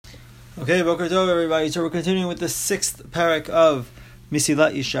Okay, Boker Tov, everybody. So we're continuing with the 6th parak of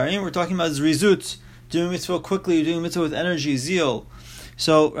Mesilat Yesharim. We're talking about Zrizut, doing mitzvah quickly, doing mitzvah with energy, zeal.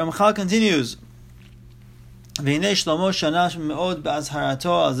 So Ramchal continues. V'hinei Shlomo shanash me'od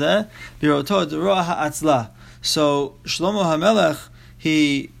ba'azharato azeh biroto d'roa ha'atzla. So Shlomo HaMelech,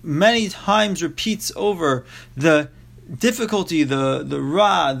 he many times repeats over the difficulty, the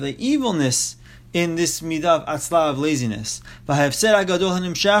ra, the evilness in this midah of atzla, of laziness. And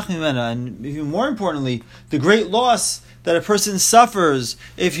even more importantly, the great loss that a person suffers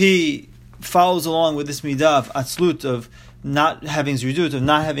if he follows along with this midah of atzlut, of not having zridut, of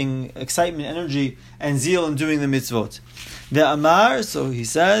not having excitement, energy, and zeal in doing the mitzvot. The Amar, so he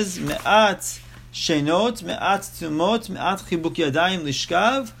says, me'at shenot, me'at tumot, me'at chibuk yadayim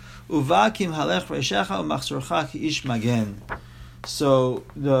lishkav, uva kim halech reishecha u'machzorcha ki ish magen. So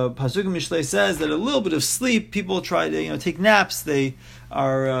the pasuk in Mishlei says that a little bit of sleep, people try to take naps. They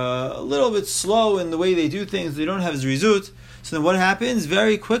are a little bit slow in the way they do things. They don't have zrizut. So then what happens?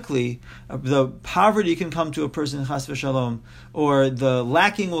 Very quickly, the poverty can come to a person, chas v'shalom, or the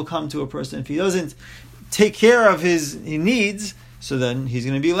lacking will come to a person. If he doesn't take care of his needs, so then he's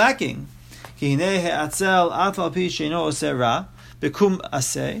going to be lacking.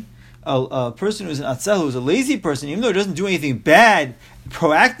 A person who's an atzel, who's a lazy person, even though he doesn't do anything bad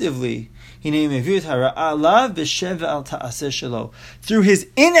proactively, through his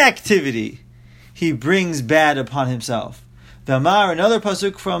inactivity, he brings bad upon himself. The Amar, another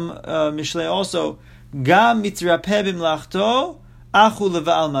pasuk from Mishlei also, Gam mitrapeh b'mlachto achu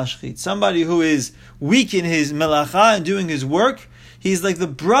leva'al mashchit. Somebody who is weak in his melacha and doing his work, he's like the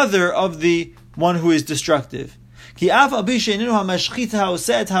brother of the one who is destructive. Even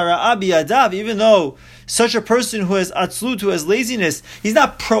though such a person who has atzlut, who has laziness, he's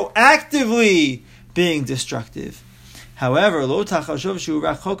not proactively being destructive. However,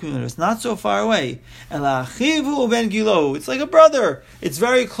 it's not so far away. It's like a brother. It's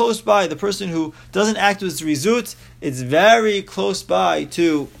very close by. The person who doesn't act with zrizut, it's very close by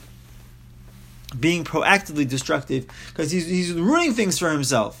to being proactively destructive, because he's ruining things for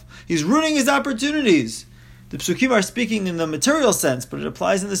himself. He's ruining his opportunities. The psukim are speaking in the material sense, but it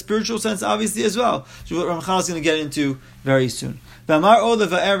applies in the spiritual sense obviously as well, which is what Ramchal is going to get into very soon. Another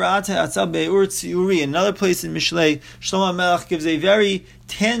place in Mishlei, Shlomo HaMelech gives a very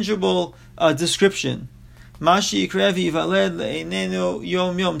tangible description. Something that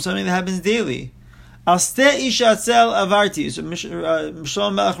happens daily. Shlomo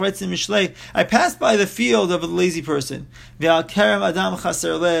HaMelech writes in Mishlei, I passed by the field of a lazy person, and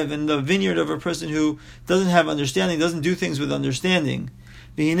the vineyard of a person who doesn't have understanding, doesn't do things with understanding.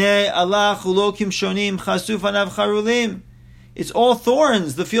 It's all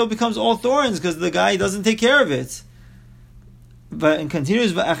thorns. The field becomes all thorns because the guy doesn't take care of it. And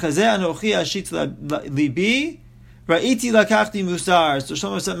continues, Ra'iti lakachti Mussar. So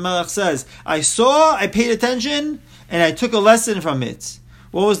Shlomo HaMelech says, I paid attention, and I took a lesson from it.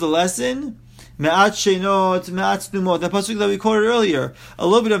 What was the lesson? Me'at shenot, me'at tumot. The pasuk that we quoted earlier. A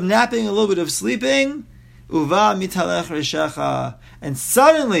little bit of napping, a little bit of sleeping. Uva mitalech reshecha. And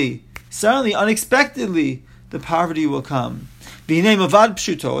suddenly, unexpectedly, the poverty will come. V'hinei mavad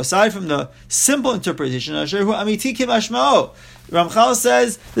pshuto. Aside from the simple interpretation, asher hu amiti kimashmao. Ramchal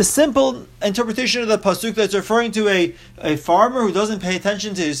says the simple interpretation of the pasuk that's referring to a farmer who doesn't pay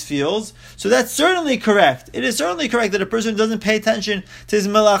attention to his fields. So that's certainly correct. It is certainly correct that a person who doesn't pay attention to his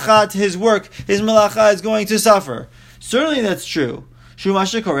melacha, to his work, his melacha is going to suffer. Certainly that's true. If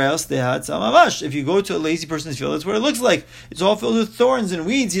you go to a lazy person's field, that's what it looks like. It's all filled with thorns and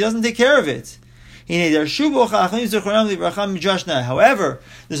weeds. He doesn't take care of it. However,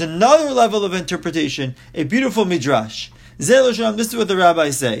 there's another level of interpretation, a beautiful midrash. This is what the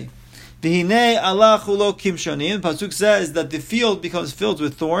rabbis say. The pasuk says that the field becomes filled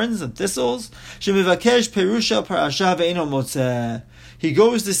with thorns and thistles. He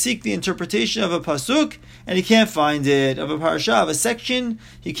goes to seek the interpretation of a pasuk and he can't find it. Of a parasha, of a section,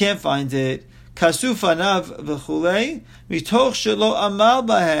 he can't find it. Kasufanav v'chulei mitoch shelo amal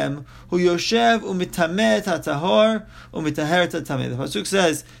bahem hu yoshev umitamet hatahor umitaher tatameh. The pasuk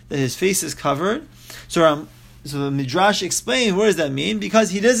says that his face is covered. So the Midrash explains, what does that mean?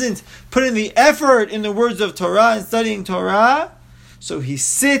 Because he doesn't put in the effort in the words of Torah and studying Torah, so he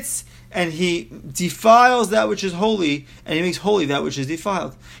sits and he defiles that which is holy, and he makes holy that which is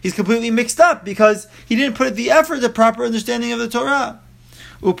defiled. He's completely mixed up because he didn't put the effort, the proper understanding of the Torah.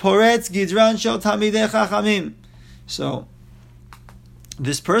 Uporetz gidran shel talmidei chachamim. So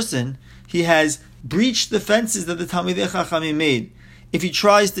this person, he has breached the fences that the Talmidei Chachamim made. If he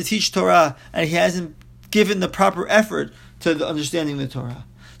tries to teach Torah and he hasn't given the proper effort to the understanding of the Torah.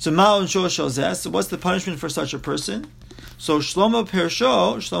 So ma'on shol shel zeh. So what's the punishment for such a person? So Shlomo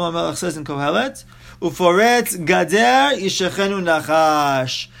Melech says in Kohelet, Uforet gader yishachenu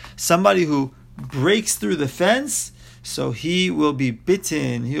nachash. Somebody who breaks through the fence, so he will be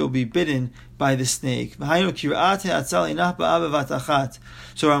bitten. He will be bitten by the snake. So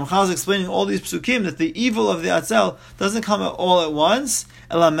Ramchal is explaining all these psukim that the evil of the atzel doesn't come all at once.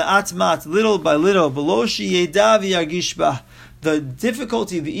 Little by little. The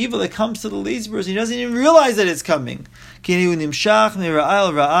difficulty, the evil that comes to the lazy person, he doesn't even realize that it's coming. So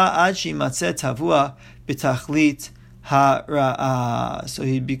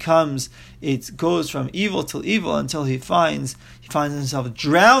he becomes, it goes from evil till evil until he finds himself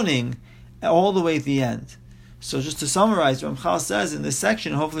drowning all the way at the end. So just to summarize, Ramchal says in this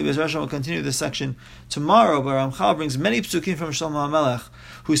section, hopefully Be'ez Hashem will continue this section tomorrow, but Ramchal brings many psukim from Shlomo HaMelech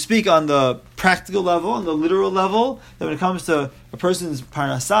who speak on the practical level, on the literal level, that when it comes to a person's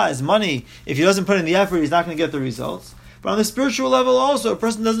parnasah, his money, if he doesn't put in the effort, he's not going to get the results. But on the spiritual level also, a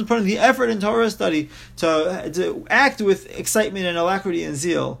person doesn't put in the effort in Torah study to act with excitement and alacrity and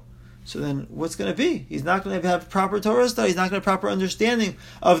zeal. So then what's going to be? He's not going to have proper Torah study, he's not going to have proper understanding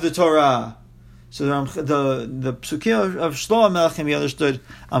of the Torah. So the psukim of Shlomo HaMelech can be understood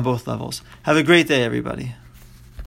on both levels. Have a great day, everybody.